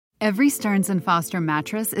Every Stearns & Foster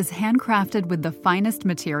mattress is handcrafted with the finest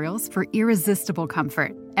materials for irresistible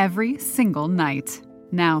comfort every single night.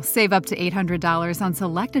 Now, save up to $800 on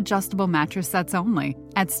select adjustable mattress sets only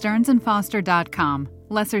at stearnsandfoster.com.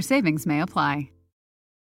 Lesser savings may apply.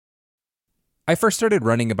 I first started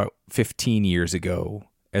running about 15 years ago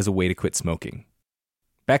as a way to quit smoking.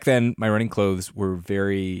 Back then, my running clothes were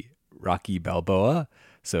very Rocky Balboa,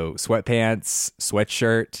 so sweatpants,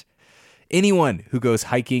 sweatshirt. Anyone who goes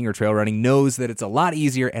hiking or trail running knows that it's a lot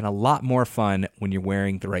easier and a lot more fun when you're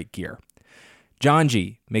wearing the right gear.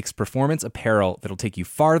 Janji makes performance apparel that'll take you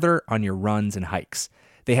farther on your runs and hikes.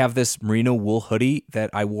 They have this merino wool hoodie that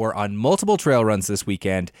I wore on multiple trail runs this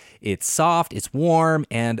weekend. It's soft, it's warm,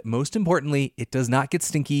 and most importantly, it does not get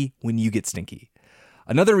stinky when you get stinky.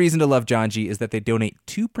 Another reason to love Janji is that they donate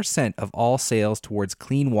 2% of all sales towards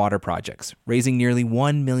clean water projects, raising nearly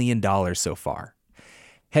 $1 million so far.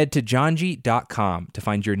 Head to janji.com to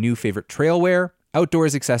find your new favorite trail wear,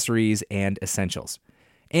 outdoors accessories, and essentials.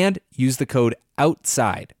 And use the code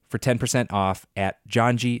OUTSIDE for 10% off at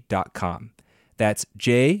janji.com. That's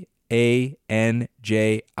JANJI.com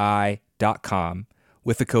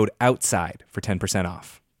with the code OUTSIDE for 10%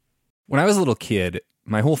 off. When I was a little kid,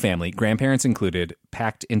 my whole family, grandparents included,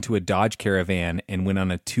 packed into a Dodge Caravan and went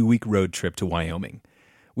on a 2-week road trip to Wyoming.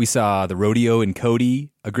 We saw the rodeo in Cody,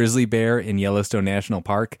 a grizzly bear in Yellowstone National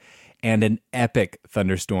Park, and an epic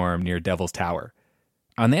thunderstorm near Devil's Tower.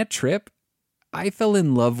 On that trip, I fell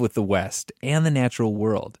in love with the West and the natural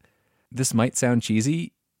world. This might sound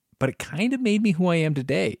cheesy, but it kind of made me who I am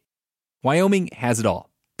today. Wyoming has it all.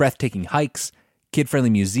 Breathtaking hikes,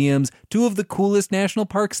 kid-friendly museums, 2 of the coolest national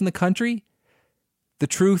parks in the country. The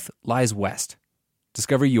truth lies west.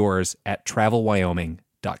 Discover yours at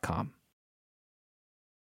travelwyoming.com.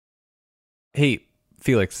 Hey,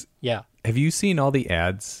 Felix. Yeah. Have you seen all the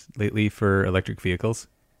ads lately for electric vehicles?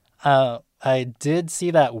 I did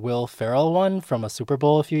see that Will Ferrell one from a Super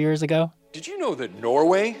Bowl a few years ago. Did you know that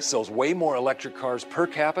Norway sells way more electric cars per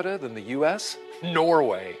capita than the U.S.?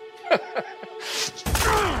 Norway.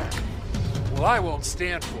 Well, I won't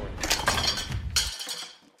stand for it.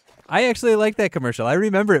 I actually like that commercial. I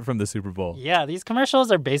remember it from the Super Bowl. Yeah, these commercials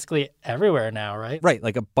are basically everywhere now, right? Right,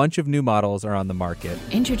 like a bunch of new models are on the market.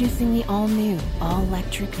 Introducing the all-new,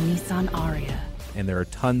 all-electric Nissan Ariya. And there are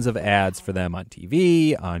tons of ads for them on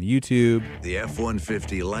TV, on YouTube. The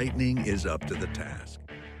F-150 Lightning is up to the task.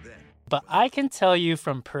 But I can tell you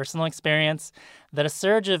from personal experience that a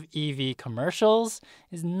surge of EV commercials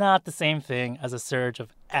is not the same thing as a surge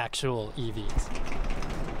of actual EVs.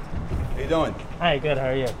 How you doing? Hi, good. How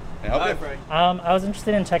are you? Can I help you? Frank. I was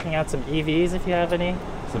interested in checking out some EVs if you have any.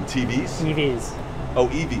 Some TVs? EVs. Oh,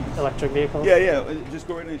 EVs. Electric vehicles? Yeah. Just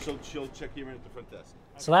go right in and she'll check you in at the front desk.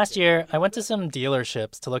 So last year, I went to some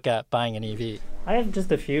dealerships to look at buying an EV. I have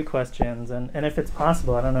just a few questions, and if it's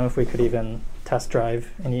possible, I don't know if we could even test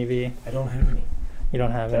drive an EV. I don't have any. You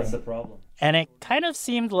don't have any? That's the problem. And it kind of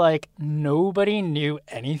seemed like nobody knew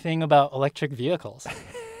anything about electric vehicles.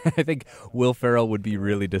 I think Will Ferrell would be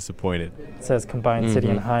really disappointed. It says combined city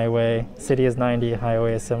and highway. City is 90,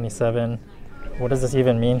 highway is 77. What does this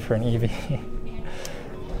even mean for an EV?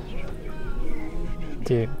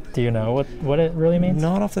 Do you know what it really means?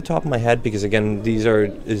 Not off the top of my head, because again, these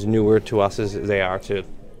are as newer to us as they are to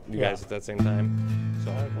you guys at that same time.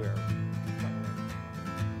 So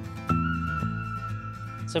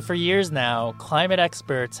So for years now, climate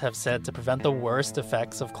experts have said to prevent the worst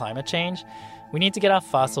effects of climate change, we need to get off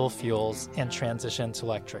fossil fuels and transition to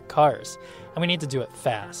electric cars. And we need to do it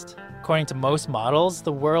fast. According to most models,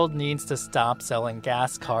 the world needs to stop selling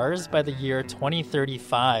gas cars by the year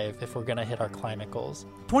 2035 if we're going to hit our climate goals.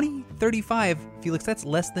 2035, Felix, that's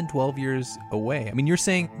less than 12 years away. I mean, you're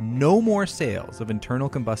saying no more sales of internal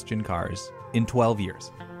combustion cars in 12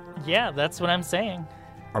 years. Yeah, that's what I'm saying.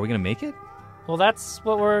 Are we going to make it? Well, that's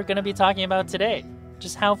what we're going to be talking about today.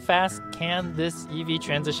 Just how fast can this EV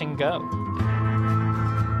transition go?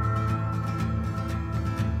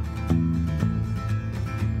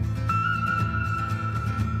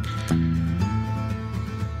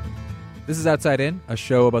 This is Outside In, a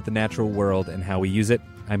show about the natural world and how we use it.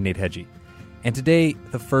 I'm Nate Hedgie. And today,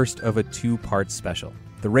 the first of a 2-part special,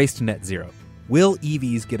 the race to net zero. Will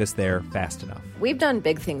EVs get us there fast enough? We've done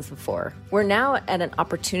big things before. We're now at an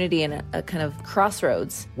opportunity and a kind of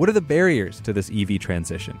crossroads. What are the barriers to this EV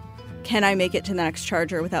transition? Can I make it to the next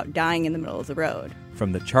charger without dying in the middle of the road?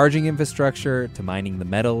 From the charging infrastructure to mining the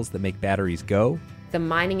metals that make batteries go. The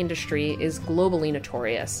mining industry is globally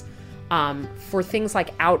notorious for things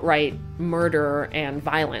like outright murder and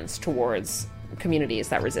violence towards communities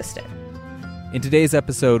that resist it. In today's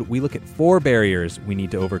episode, we look at 4 barriers we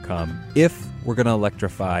need to overcome if we're going to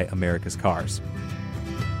electrify America's cars.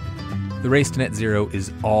 The race to net zero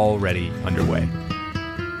is already underway.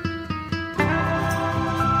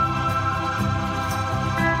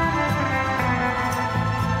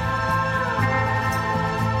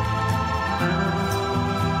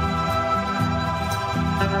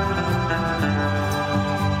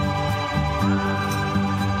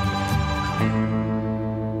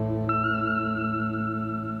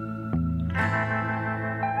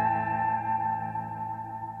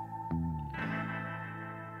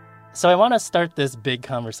 So I want to start this big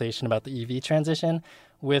conversation about the EV transition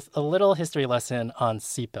with a little history lesson on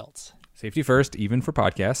seatbelts. Safety first, even for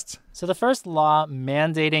podcasts. So the first law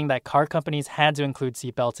mandating that car companies had to include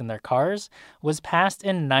seatbelts in their cars was passed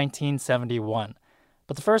in 1971.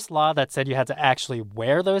 But the first law that said you had to actually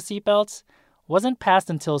wear those seatbelts wasn't passed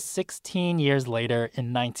until 16 years later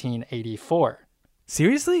in 1984.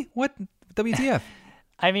 Seriously? What? WTF?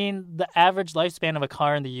 I mean, the average lifespan of a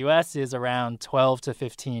car in the U.S. is around 12 to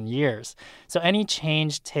 15 years. So any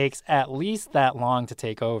change takes at least that long to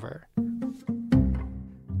take over.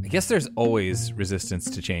 I guess there's always resistance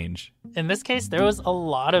to change. In this case, there was a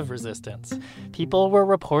lot of resistance. People were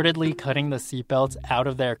reportedly cutting the seatbelts out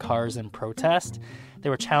of their cars in protest. They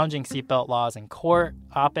were challenging seatbelt laws in court.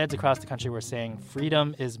 Op-eds across the country were saying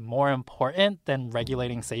freedom is more important than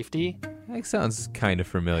regulating safety. That sounds kind of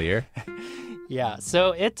familiar. Yeah,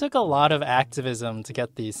 so it took a lot of activism to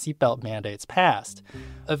get these seatbelt mandates passed.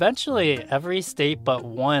 Eventually, every state but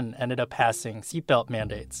one ended up passing seatbelt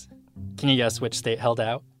mandates. Can you guess which state held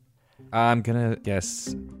out? I'm going to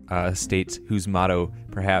guess a state whose motto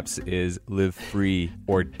perhaps is live free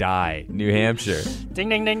or die. New Hampshire. Ding,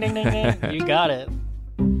 ding, ding, ding, ding, ding. You got it.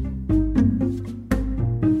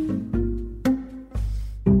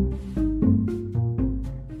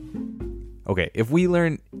 Okay, if we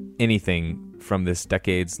learn anything from this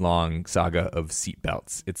decades-long saga of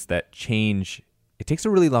seatbelts, it's that change, it takes a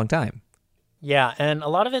really long time. Yeah, and a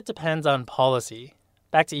lot of it depends on policy.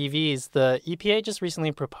 Back to EVs, the EPA just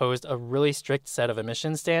recently proposed a really strict set of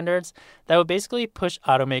emission standards that would basically push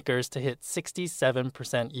automakers to hit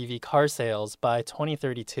 67% EV car sales by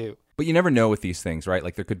 2032. But you never know with these things, right?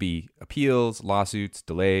 Like there could be appeals, lawsuits,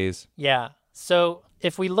 delays. Yeah, so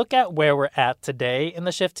if we look at where we're at today in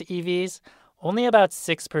the shift to EVs, only about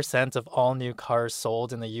 6% of all new cars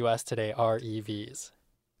sold in the U.S. today are EVs.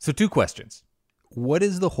 So 2 questions. What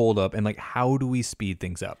is the holdup and how do we speed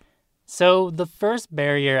things up? So the first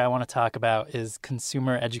barrier I want to talk about is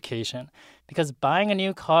consumer education, because buying a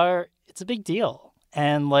new car, it's a big deal.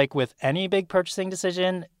 And like with any big purchasing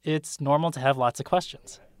decision, it's normal to have lots of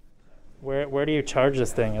questions. Where do you charge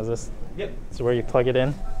this thing? Is this so where you plug it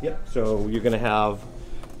in? Yep. So you're going to have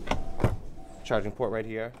charging port right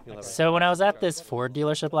here. So when I was at this Ford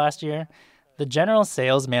dealership last year, the general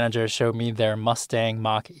sales manager showed me their Mustang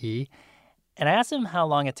Mach-E, and I asked him how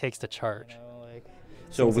long it takes to charge.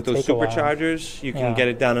 So with those superchargers, you can get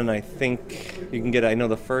it done in, I think, you can get, I know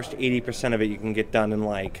the first 80% of it you can get done in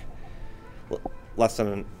less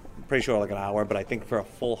than, I'm pretty sure an hour, but I think for a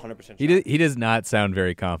full 100% charge. He does not sound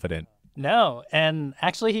very confident. No, and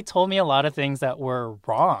actually he told me a lot of things that were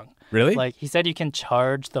wrong. Really? He said you can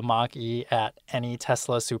charge the Mach-E at any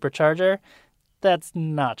Tesla supercharger. That's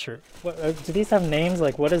not true. Do these have names?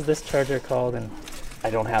 What is this charger called? And I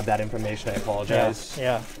don't have that information. I apologize.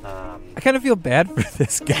 Yeah. I kind of feel bad for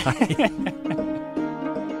this guy.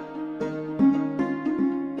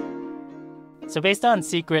 So based on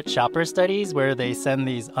secret shopper studies where they send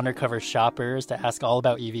these undercover shoppers to ask all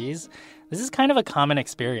about EVs, this is kind of a common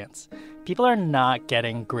experience. People are not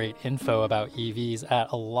getting great info about EVs at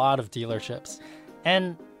a lot of dealerships.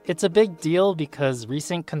 And it's a big deal because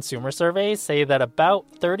recent consumer surveys say that about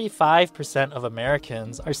 35% of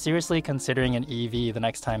Americans are seriously considering an EV the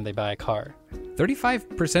next time they buy a car.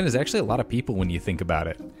 35% is actually a lot of people when you think about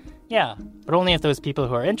it. Yeah, but only if those people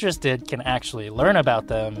who are interested can actually learn about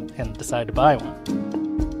them and decide to buy one.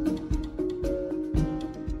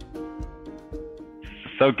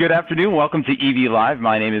 So good afternoon. Welcome to EV Live.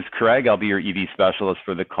 My name is Craig. I'll be your EV specialist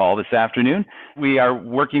for the call this afternoon. We are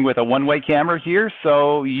working with a one-way camera here,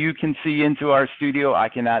 so you can see into our studio. I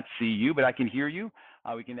cannot see you, but I can hear you.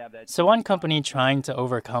 We can have that. So one company trying to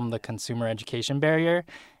overcome the consumer education barrier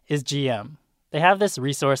is GM. They have this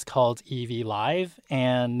resource called EV Live,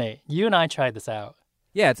 and Nate, you and I tried this out.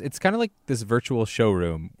 Yeah, it's kind of like this virtual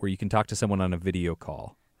showroom where you can talk to someone on a video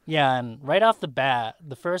call. Yeah, and right off the bat,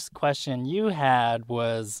 the first question you had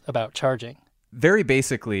was about charging. Very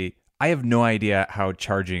basically, I have no idea how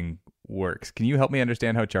charging works. Can you help me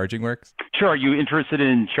understand how charging works? Sure. Are you interested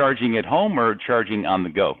in charging at home or charging on the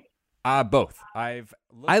go? Both. I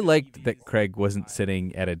liked that Craig wasn't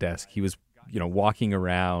sitting at a desk. He was walking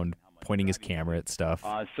around, pointing his camera at stuff.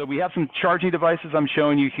 So we have some charging devices I'm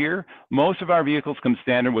showing you here. Most of our vehicles come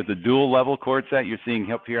standard with the dual level cord set you're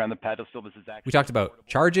seeing up here on the pedestal. This is actually We talked about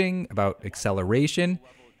charging, about acceleration,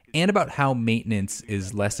 and about how maintenance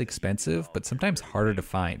is less expensive, but sometimes harder to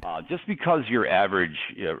find. Just because your average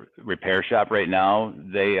repair shop right now,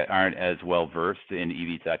 they aren't as well versed in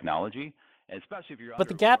EV technology, especially if you're. But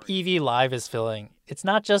the gap EV Live is filling, it's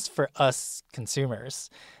not just for us consumers.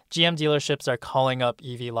 GM dealerships are calling up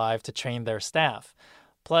EV Live to train their staff.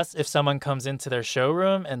 Plus, if someone comes into their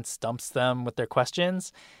showroom and stumps them with their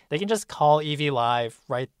questions, they can just call EV Live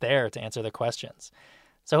right there to answer their questions.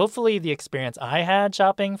 So hopefully the experience I had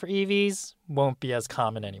shopping for EVs won't be as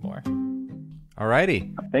common anymore. All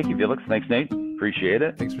righty. Thank you, Felix. Thanks, Nate. Appreciate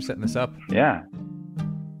it. Thanks for setting this up. Yeah.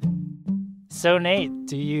 So, Nate,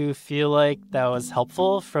 do you feel like that was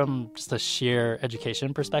helpful from just a sheer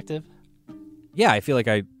education perspective? Yeah, I feel like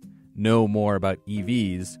I know more about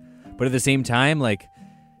EVs, but at the same time, I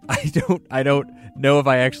don't know if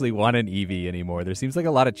I actually want an EV anymore. There seems like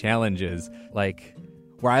a lot of challenges. Like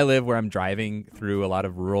where I live, where I'm driving through a lot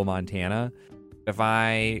of rural Montana, if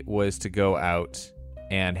I was to go out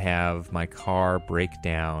and have my car break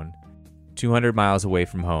down 200 miles away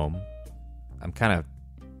from home, I'm kind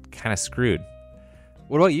of screwed.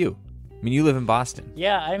 What about you? I mean, you live in Boston.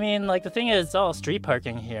 Yeah, I mean, the thing is, it's all street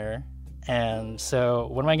parking here. And so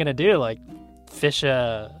what am I going to do? Fish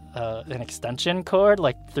an extension cord,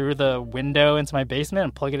 through the window into my basement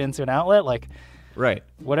and plug it into an outlet? Right.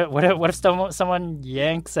 What if someone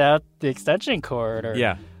yanks out the extension cord?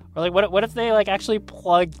 Or what if they actually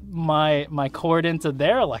plug my cord into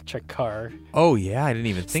their electric car? Oh yeah, I didn't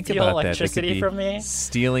even think Steal about that. electricity from me?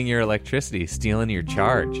 Stealing your electricity, stealing your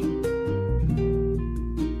charge.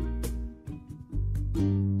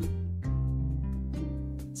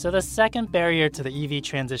 So the second barrier to the EV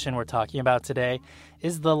transition we're talking about today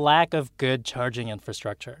is the lack of good charging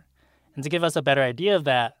infrastructure. And to give us a better idea of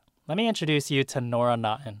that, let me introduce you to Nora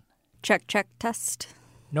Naughton. Check, test.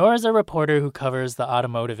 Nora's a reporter who covers the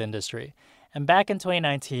automotive industry. And back in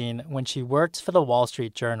 2019, when she worked for the Wall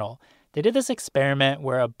Street Journal, they did this experiment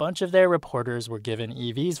where a bunch of their reporters were given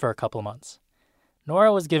EVs for a couple months.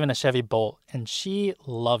 Nora was given a Chevy Bolt, and she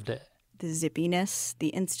loved it. The zippiness, the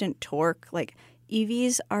instant torque,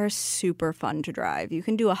 EVs are super fun to drive. You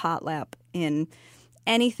can do a hot lap in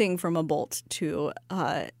anything from a Bolt to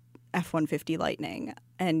F-150 Lightning,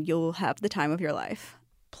 and you'll have the time of your life.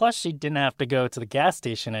 Plus, she didn't have to go to the gas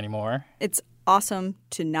station anymore. It's awesome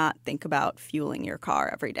to not think about fueling your car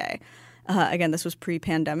every day. Again, this was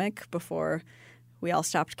pre-pandemic, before we all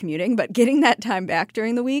stopped commuting, but getting that time back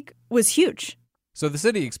during the week was huge. So the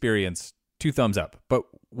city experience, 2 thumbs up. But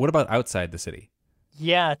what about outside the city?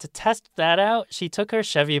 Yeah, to test that out, she took her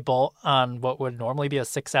Chevy Bolt on what would normally be a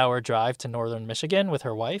 6-hour drive to northern Michigan with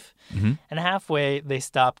her wife. Mm-hmm. And halfway, they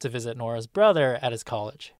stopped to visit Nora's brother at his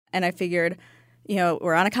college. And I figured,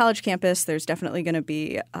 we're on a college campus. There's definitely going to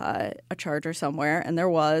be a charger somewhere. And there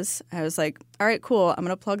was. I was like, all right, cool. I'm going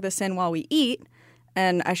to plug this in while we eat,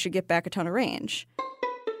 and I should get back a ton of range.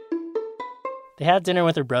 They had dinner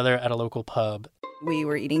with her brother at a local pub. We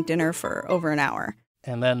were eating dinner for over an hour.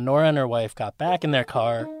 And then Nora and her wife got back in their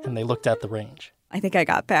car, and they looked at the range. I think I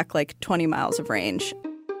got back 20 miles of range.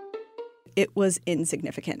 It was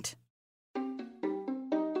insignificant.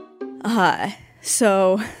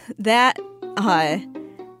 So that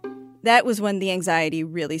was when the anxiety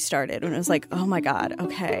really started, when it was like, oh my God,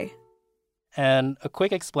 okay. And a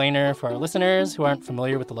quick explainer for our listeners who aren't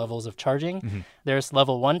familiar with the levels of charging. Mm-hmm. There's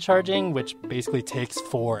level 1 charging, which basically takes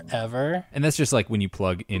forever. And that's just when you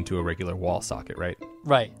plug into a regular wall socket, right?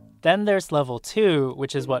 Right. Then there's level 2,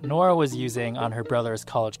 which is what Nora was using on her brother's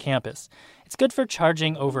college campus. It's good for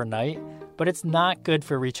charging overnight, but it's not good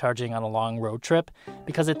for recharging on a long road trip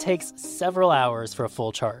because it takes several hours for a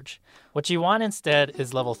full charge. What you want instead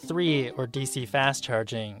is level 3 or DC fast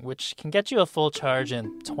charging, which can get you a full charge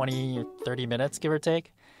in 20 or 30 minutes, give or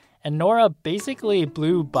take. And Nora basically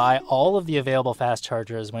blew by all of the available fast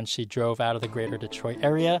chargers when she drove out of the greater Detroit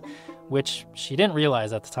area, which she didn't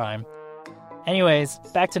realize at the time. Anyways,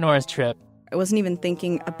 back to Nora's trip. I wasn't even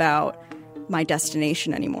thinking about my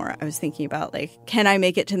destination anymore. I was thinking about, can I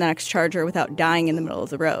make it to the next charger without dying in the middle of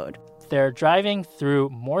the road? They're driving through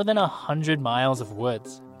more than 100 miles of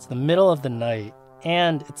woods. It's the middle of the night,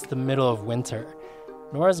 and it's the middle of winter.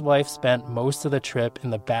 Nora's wife spent most of the trip in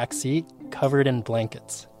the back seat, covered in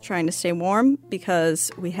blankets. Trying to stay warm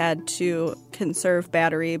because we had to conserve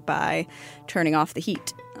battery by turning off the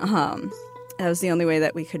heat. That was the only way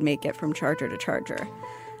that we could make it from charger to charger.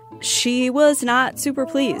 She was not super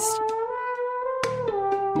pleased.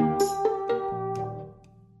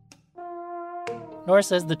 Nora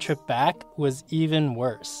says the trip back was even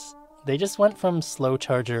worse. They just went from slow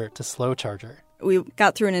charger to slow charger. We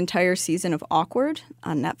got through an entire season of Awkward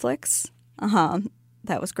on Netflix.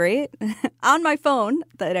 That was great. On my phone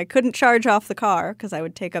that I couldn't charge off the car because I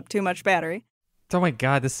would take up too much battery. Oh my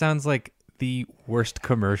God, this sounds like the worst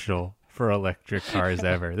commercial for electric cars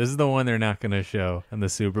ever. This is the one they're not going to show on the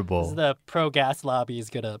Super Bowl. The pro-gas lobby is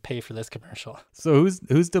going to pay for this commercial. So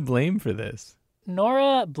who's to blame for this?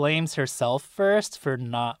 Nora blames herself first for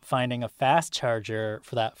not finding a fast charger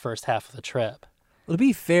for that first half of the trip. Well, to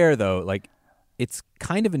be fair, though, it's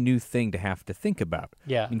kind of a new thing to have to think about.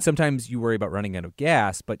 Yeah. I mean, sometimes you worry about running out of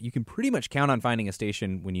gas, but you can pretty much count on finding a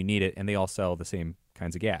station when you need it, and they all sell the same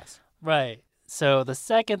kinds of gas. Right. So the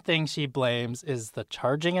second thing she blames is the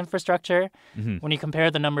charging infrastructure. Mm-hmm. When you compare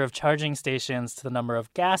the number of charging stations to the number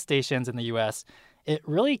of gas stations in the U.S., it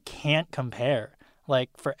really can't compare.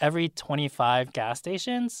 For every 25 gas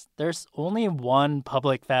stations, there's only one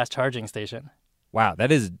public fast charging station. Wow,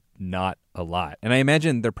 that is not a lot. And I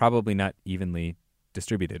imagine they're probably not evenly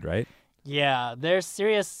distributed, right? Yeah, there's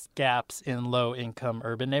serious gaps in low-income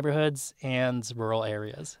urban neighborhoods and rural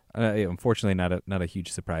areas. Unfortunately, not a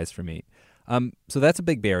huge surprise for me. So that's a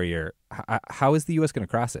big barrier. How is the U.S. going to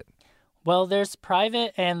cross it? Well, there's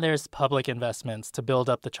private and there's public investments to build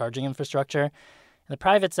up the charging infrastructure. In the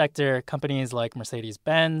private sector, companies like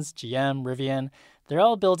Mercedes-Benz, GM, Rivian, they're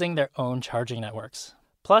all building their own charging networks.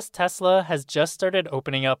 Plus, Tesla has just started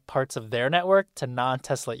opening up parts of their network to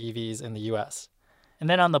non-Tesla EVs in the U.S. And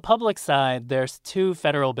then on the public side, there's two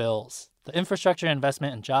federal bills, the Infrastructure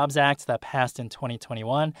Investment and Jobs Act that passed in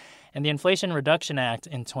 2021 and the Inflation Reduction Act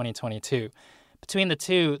in 2022. Between the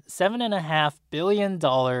two, $7.5 billion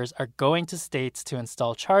are going to states to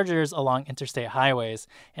install chargers along interstate highways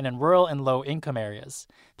and in rural and low-income areas.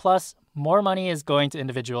 Plus, more money is going to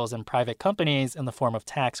individuals and private companies in the form of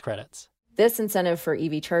tax credits. This incentive for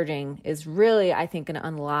EV charging is really, I think, going to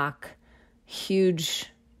unlock huge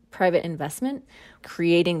private investment,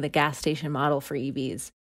 creating the gas station model for EVs.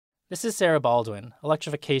 This is Sarah Baldwin,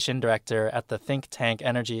 electrification director at the think tank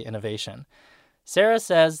Energy Innovation. Sarah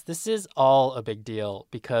says this is all a big deal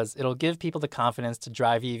because it'll give people the confidence to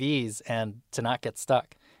drive EVs and to not get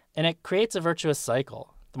stuck. And it creates a virtuous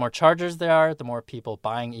cycle. The more chargers there are, the more people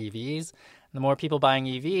buying EVs. And the more people buying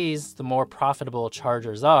EVs, the more profitable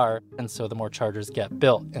chargers are. And so the more chargers get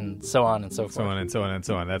built and so on and so forth. So on and so on and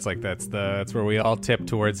so on. That's where we all tip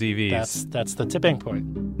towards EVs. That's the tipping point.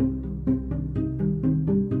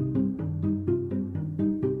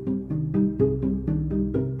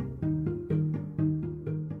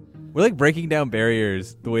 We're breaking down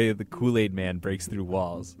barriers the way the Kool-Aid man breaks through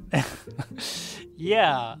walls.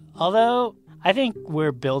 Yeah, although I think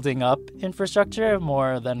we're building up infrastructure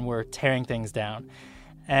more than we're tearing things down.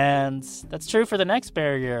 And that's true for the next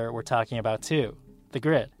barrier we're talking about too, the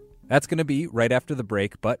grid. That's going to be right after the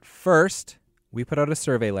break. But first, we put out a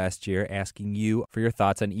survey last year asking you for your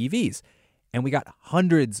thoughts on EVs. And we got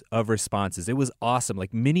hundreds of responses. It was awesome.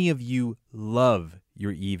 Many of you love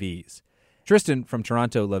your EVs. Tristan from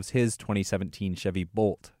Toronto loves his 2017 Chevy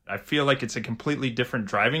Bolt. I feel like it's a completely different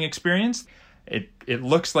driving experience. It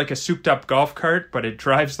looks like a souped-up golf cart, but it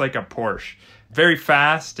drives like a Porsche. Very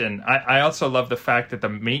fast, and I also love the fact that the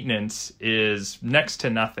maintenance is next to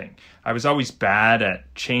nothing. I was always bad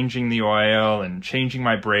at changing the oil and changing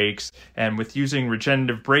my brakes, and with using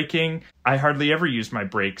regenerative braking, I hardly ever use my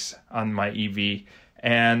brakes on my EV,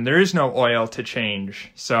 and there is no oil to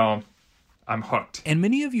change, so I'm hooked. And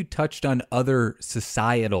many of you touched on other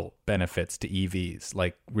societal benefits to EVs,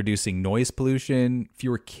 like reducing noise pollution,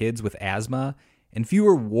 fewer kids with asthma, and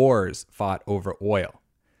fewer wars fought over oil.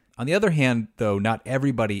 On the other hand, though, not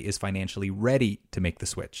everybody is financially ready to make the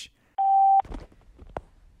switch.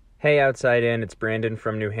 Hey, Outside In, it's Brandon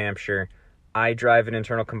from New Hampshire. I drive an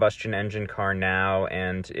internal combustion engine car now,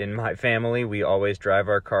 and in my family, we always drive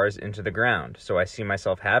our cars into the ground, so I see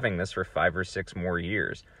myself having this for 5 or 6 more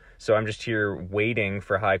years. So I'm just here waiting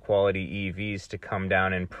for high-quality EVs to come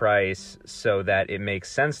down in price so that it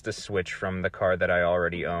makes sense to switch from the car that I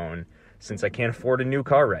already own, since I can't afford a new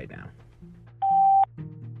car right now.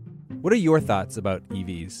 What are your thoughts about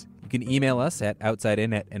EVs? You can email us at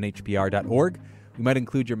outsidein@nhpr.org. We might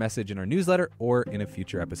include your message in our newsletter or in a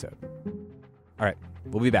future episode. All right,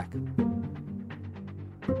 we'll be back.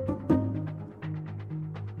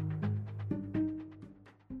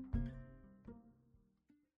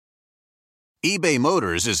 eBay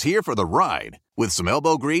Motors is here for the ride. With some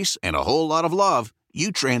elbow grease and a whole lot of love,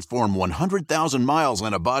 you transform 100,000 miles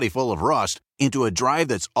and a body full of rust into a drive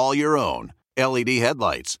that's all your own. LED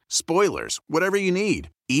headlights, spoilers, whatever you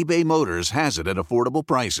need, eBay Motors has it at affordable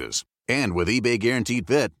prices. And with eBay Guaranteed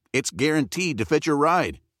Fit, It's guaranteed to fit your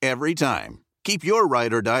ride every time. Keep your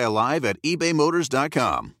ride or die alive at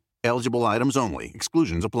ebaymotors.com. Eligible items only.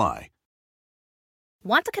 Exclusions apply.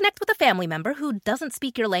 Want to connect with a family member who doesn't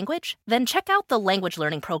speak your language? Then check out the language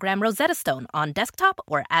learning program Rosetta Stone on desktop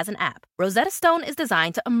or as an app. Rosetta Stone is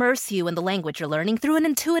designed to immerse you in the language you're learning through an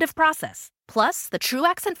intuitive process. Plus, the True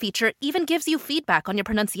Accent feature even gives you feedback on your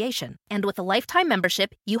pronunciation. And with a lifetime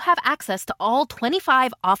membership, you have access to all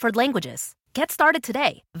 25 offered languages. Get started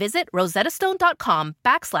today. Visit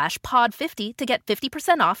rosettastone.com/pod50 to get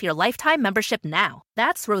 50% off your lifetime membership now.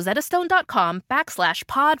 That's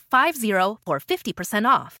rosettastone.com/pod50 for 50%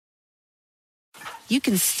 off. You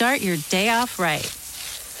can start your day off right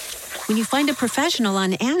when you find a professional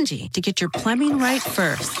on Angie to get your plumbing right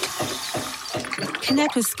first.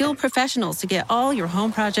 Connect with skilled professionals to get all your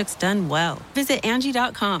home projects done well. Visit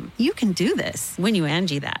Angie.com. You can do this when you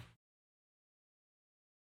Angie that.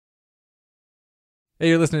 Hey,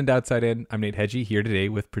 you're listening to Outside In. I'm Nate Hedgie, here today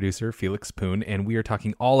with producer Felix Poon, and we are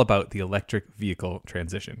talking all about the electric vehicle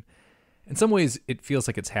transition. In some ways, it feels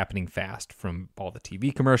like it's happening fast, from all the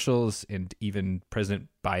TV commercials and even President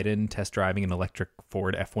Biden test driving an electric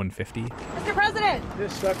Ford F-150. Mr. President!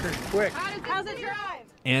 This sucker's quick. How's it drive?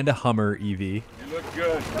 And a Hummer EV. You look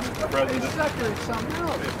good, Mr. President. This sucker is something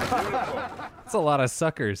else. That's a lot of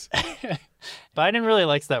suckers. Biden really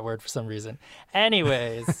likes that word for some reason.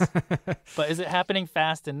 Anyways, but is it happening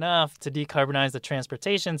fast enough to decarbonize the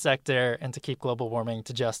transportation sector and to keep global warming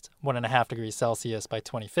to just 1.5 degrees Celsius by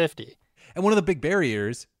 2050? And one of the big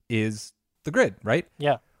barriers is the grid, right?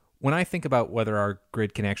 Yeah. When I think about whether our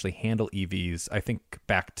grid can actually handle EVs, I think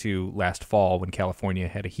back to last fall when California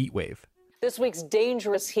had a heat wave. This week's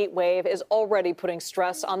dangerous heat wave is already putting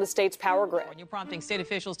stress on the state's power grid. You're prompting state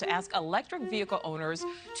officials to ask electric vehicle owners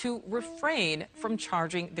to refrain from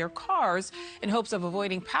charging their cars in hopes of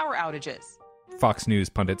avoiding power outages. Fox News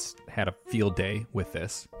pundits had a field day with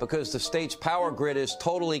this. Because the state's power grid is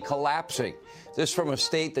totally collapsing. This from a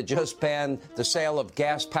state that just banned the sale of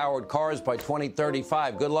gas-powered cars by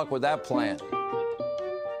 2035. Good luck with that plan.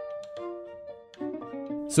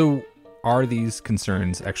 So, are these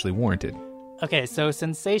concerns actually warranted? Okay, so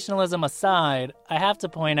sensationalism aside, I have to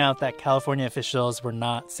point out that California officials were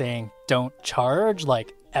not saying don't charge,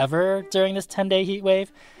 like, ever during this 10-day heat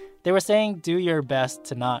wave. They were saying do your best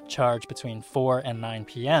to not charge between 4 and 9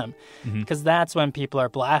 p.m. because that's when people are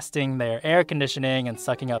blasting their air conditioning and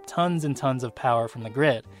sucking up tons and tons of power from the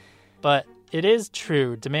grid. But it is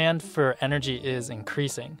true, demand for energy is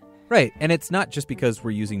increasing. Right, and it's not just because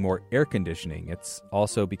we're using more air conditioning. It's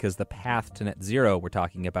also because the path to net zero we're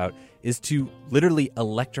talking about is to literally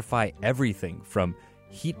electrify everything from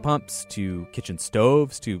heat pumps to kitchen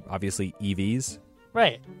stoves to, obviously, EVs.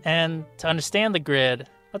 Right, and to understand the grid,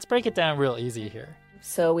 let's break it down real easy here.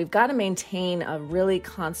 So we've got to maintain a really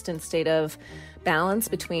constant state of balance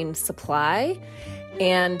between supply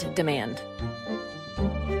and demand.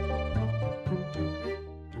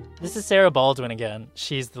 This is Sarah Baldwin again.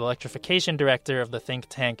 She's the electrification director of the think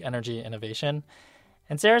tank Energy Innovation.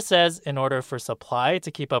 And Sarah says in order for supply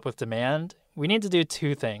to keep up with demand, we need to do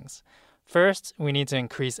two things. First, we need to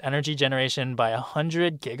increase energy generation by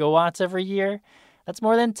 100 gigawatts every year. That's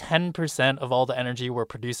more than 10% of all the energy we're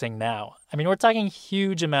producing now. I mean, we're talking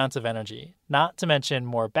huge amounts of energy, not to mention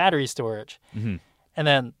more battery storage. And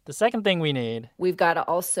then the second thing we've got to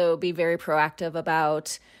also be very proactive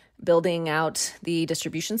about building out the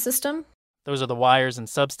distribution system. Those are the wires and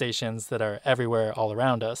substations that are everywhere all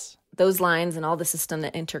around us. Those lines and all the system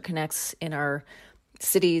that interconnects in our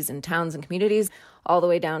cities and towns and communities, all the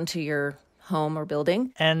way down to your home or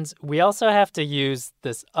building. And we also have to use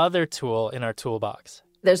this other tool in our toolbox.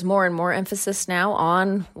 There's more and more emphasis now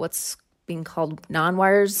on what's being called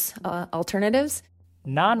non-wires alternatives.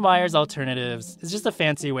 Non-wires alternatives is just a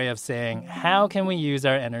fancy way of saying how can we use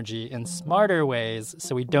our energy in smarter ways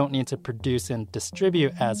so we don't need to produce and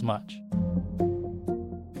distribute as much.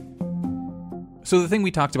 So the thing we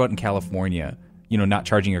talked about in California, not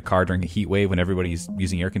charging your car during a heat wave when everybody's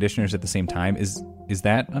using air conditioners at the same time, is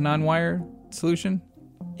that a non-wire solution?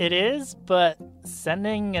 It is, but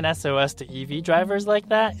sending an SOS to EV drivers like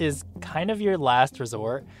that is kind of your last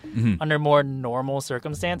resort. Under more normal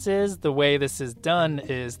circumstances, the way this is done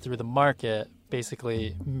is through the market,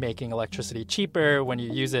 basically making electricity cheaper when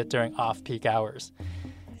you use it during off-peak hours.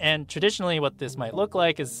 And traditionally, what this might look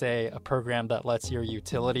like is, say, a program that lets your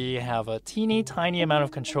utility have a teeny tiny amount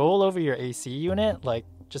of control over your AC unit, like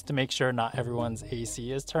just to make sure not everyone's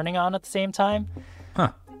AC is turning on at the same time.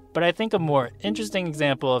 But I think a more interesting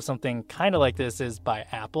example of something kind of like this is by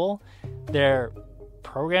Apple. Their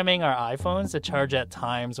programming our iPhones to charge at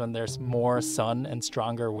times when there's more sun and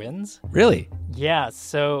stronger winds. Really? Yeah,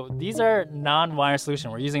 so these are non-wire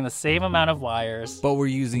solutions. We're using the same amount of wires. But we're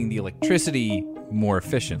using the electricity more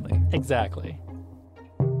efficiently. Exactly.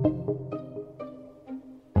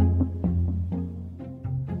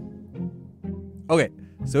 Okay,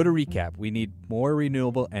 so to recap, we need more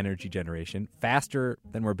renewable energy generation, faster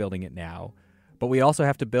than we're building it now. But we also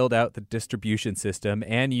have to build out the distribution system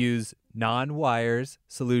and use non-wires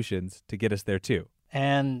solutions to get us there too.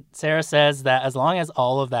 And Sarah says that as long as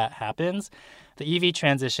all of that happens, the EV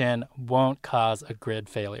transition won't cause a grid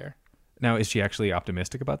failure. Now, is she actually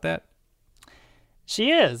optimistic about that? She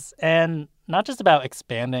is, and not just about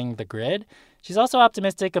expanding the grid. She's also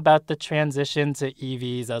optimistic about the transition to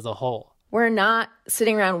EVs as a whole. We're not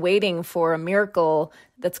sitting around waiting for a miracle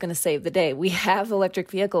that's going to save the day. We have electric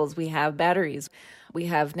vehicles. We have batteries. We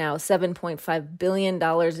have now $7.5 billion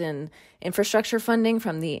in infrastructure funding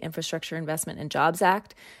from the Infrastructure Investment and Jobs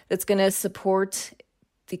Act that's going to support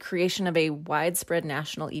the creation of a widespread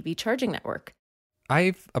national EV charging network.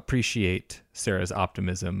 I appreciate Sarah's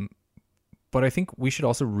optimism, but I think we should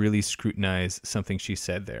also really scrutinize something she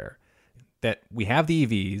said there, that we have the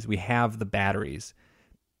EVs, we have the batteries,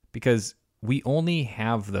 because we only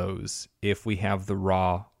have those if we have the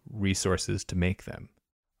raw resources to make them.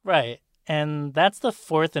 Right. And that's the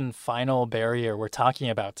fourth and final barrier we're talking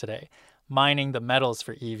about today, mining the metals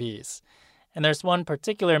for EVs. And there's one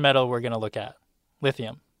particular metal we're going to look at,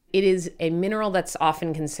 lithium. It is a mineral that's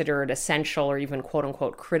often considered essential or even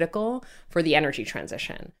quote-unquote critical for the energy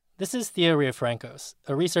transition. This is Thea Riofrancos,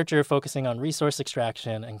 a researcher focusing on resource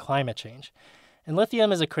extraction and climate change. And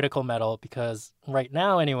lithium is a critical metal because, right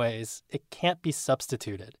now anyways, it can't be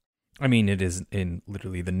substituted. I mean, it is in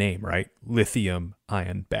literally the name, right?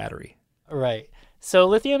 Lithium-ion battery. Right. So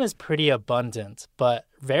lithium is pretty abundant, but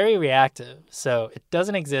very reactive, so it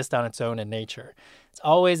doesn't exist on its own in nature. It's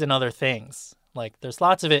always in other things. Like, there's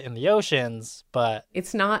lots of it in the oceans, but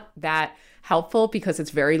it's not that helpful because it's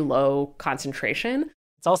very low concentration.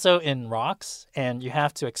 It's also in rocks, and you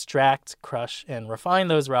have to extract, crush, and refine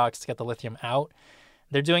those rocks to get the lithium out.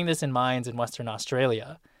 They're doing this in mines in Western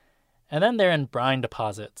Australia. And then they're in brine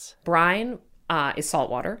deposits. Brine is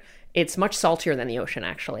saltwater. It's much saltier than the ocean,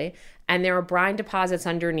 actually. And there are brine deposits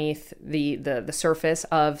underneath the surface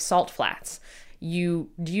of salt flats. You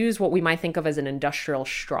use what we might think of as an industrial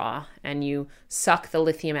straw, and you suck the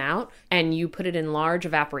lithium out, and you put it in large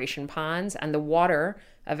evaporation ponds, and the water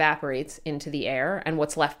evaporates into the air, and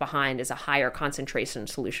what's left behind is a higher concentration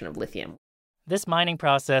solution of lithium. This mining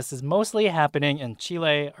process is mostly happening in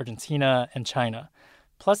Chile, Argentina, and China.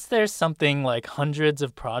 Plus, there's something like hundreds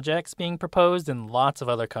of projects being proposed in lots of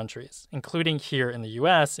other countries, including here in the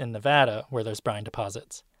U.S., in Nevada, where there's brine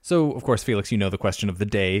deposits. So, of course, Felix, you know the question of the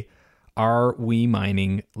day. Are we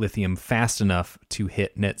mining lithium fast enough to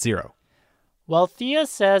hit net zero? Well, Thea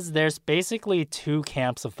says there's basically two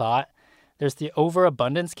camps of thought. There's the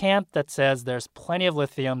overabundance camp that says there's plenty of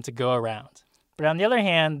lithium to go around. But on the other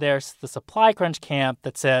hand, there's the supply crunch camp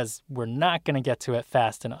that says we're not going to get to it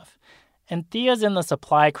fast enough. And Thea's in the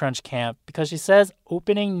supply crunch camp because she says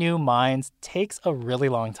opening new mines takes a really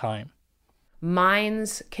long time.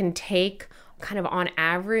 Mines can take kind of on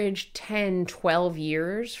average 10, 12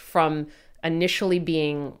 years from initially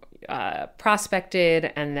being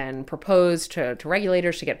prospected and then proposed to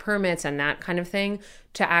regulators to get permits and that kind of thing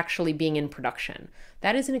to actually being in production.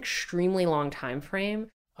 That is an extremely long time frame.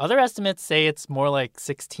 Other estimates say it's more like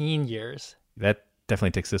 16 years. That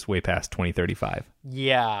definitely takes us way past 2035.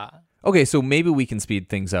 Yeah. Okay, so maybe we can speed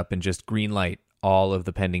things up and just greenlight all of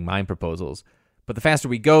the pending mine proposals. But the faster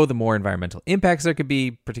we go, the more environmental impacts there could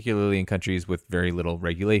be, particularly in countries with very little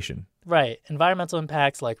regulation. Right. Environmental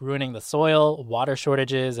impacts like ruining the soil, water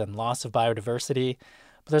shortages, and loss of biodiversity.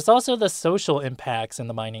 But there's also the social impacts in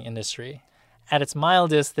the mining industry. At its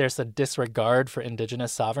mildest, there's a disregard for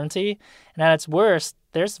indigenous sovereignty. And at its worst,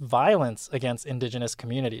 there's violence against indigenous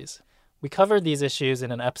communities. We covered these issues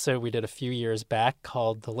in an episode we did a few years back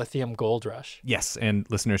called The Lithium Gold Rush. Yes, and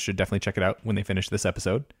listeners should definitely check it out when they finish this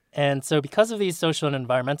episode. And so because of these social and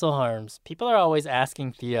environmental harms, people are always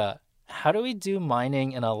asking Thea, how do we do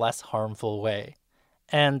mining in a less harmful way?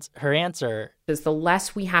 And her answer is the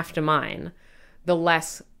less we have to mine, the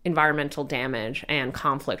less environmental damage and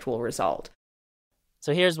conflict will result.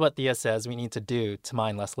 So here's what Thea says we need to do to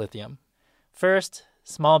mine less lithium. First,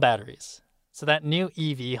 small batteries. So that new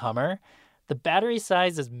EV Hummer, the battery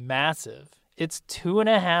size is massive. It's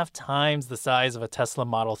 2.5 times the size of a Tesla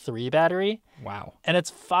Model 3 battery. Wow. And it's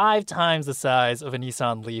 5 times the size of a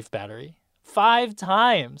Nissan Leaf battery. 5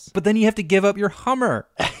 times. But then you have to give up your Hummer.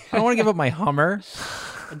 I don't want to give up my Hummer.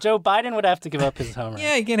 Joe Biden would have to give up his Hummer.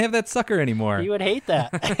 Yeah, you can't have that sucker anymore. He would hate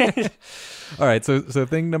that. All right, so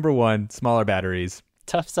thing number 1, smaller batteries.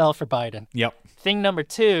 Tough sell for Biden. Yep. Thing number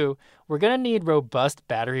 2, we're going to need robust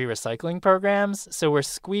battery recycling programs, so we're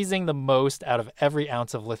squeezing the most out of every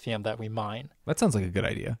ounce of lithium that we mine. That sounds like a good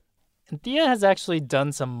idea. And Thea has actually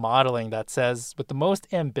done some modeling that says with the most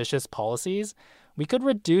ambitious policies, we could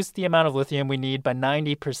reduce the amount of lithium we need by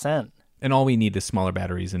 90%. And all we need is smaller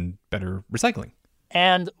batteries and better recycling.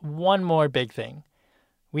 And one more big thing.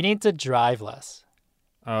 We need to drive less.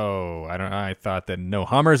 Oh, I thought that no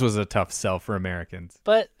Hummers was a tough sell for Americans.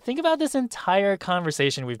 But think about this entire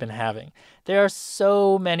conversation we've been having. There are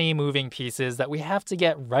so many moving pieces that we have to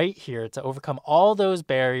get right here to overcome all those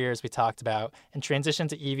barriers we talked about and transition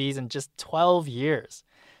to EVs in just 12 years.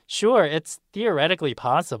 Sure, it's theoretically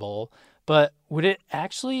possible, but would it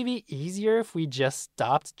actually be easier if we just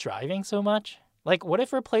stopped driving so much? Like, what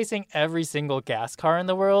if replacing every single gas car in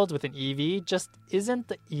the world with an EV just isn't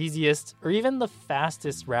the easiest or even the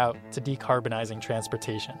fastest route to decarbonizing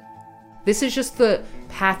transportation? This is just the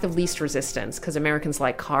path of least resistance because Americans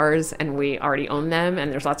like cars and we already own them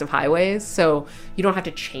and there's lots of highways, so you don't have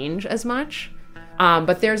to change as much.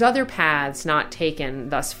 But there's other paths not taken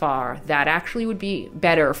thus far that actually would be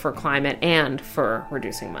better for climate and for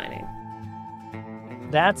reducing mining.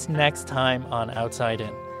 That's next time on Outside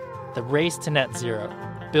In. The race to net zero,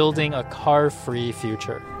 building a car-free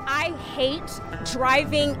future. I hate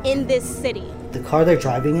driving in this city. The car they're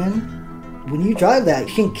driving in, when you drive that,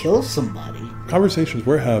 you can kill somebody. Conversations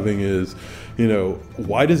we're having is,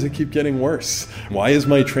 why does it keep getting worse? Why is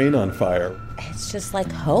my train on fire? It's just like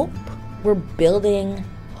hope. We're building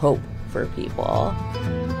hope for people.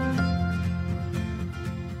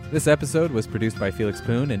 This episode was produced by Felix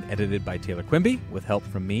Poon and edited by Taylor Quimby, with help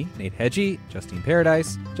from me, Nate Hedgie, Justine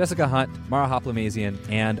Paradise, Jessica Hunt, Mara Hoplamazian,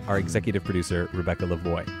 and our executive producer, Rebecca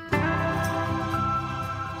Lavoie.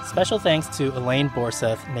 Special thanks to Elaine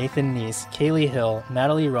Borseth, Nathan Neese, Kaylee Hill,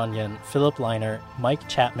 Natalie Runyon, Philip Leiner, Mike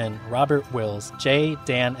Chapman, Robert Wills, Jay,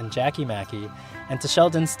 Dan, and Jackie Mackey, and to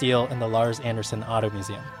Sheldon Steele and the Lars Anderson Auto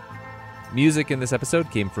Museum. Music in this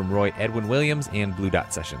episode came from Roy Edwin Williams and Blue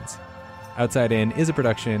Dot Sessions. Outside In is a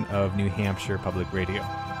production of New Hampshire Public Radio.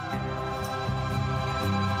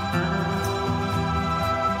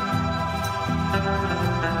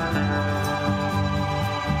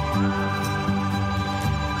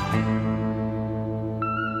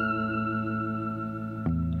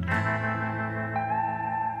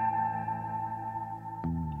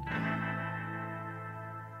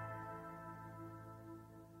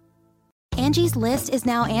 Angie's List is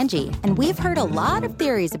now Angie, and we've heard a lot of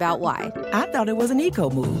theories about why. I thought it was an eco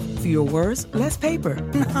move. Fewer words, less paper.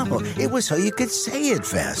 No, it was so you could say it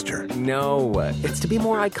faster. No, it's to be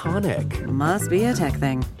more iconic. Must be a tech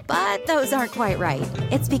thing. But those aren't quite right.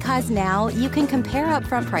 It's because now you can compare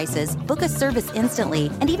upfront prices, book a service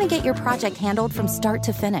instantly, and even get your project handled from start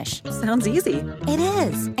to finish. Sounds easy. It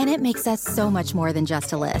is, and it makes us so much more than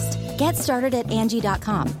just a list. Get started at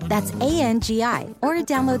Angie.com. That's ANGI, or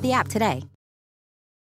download the app today.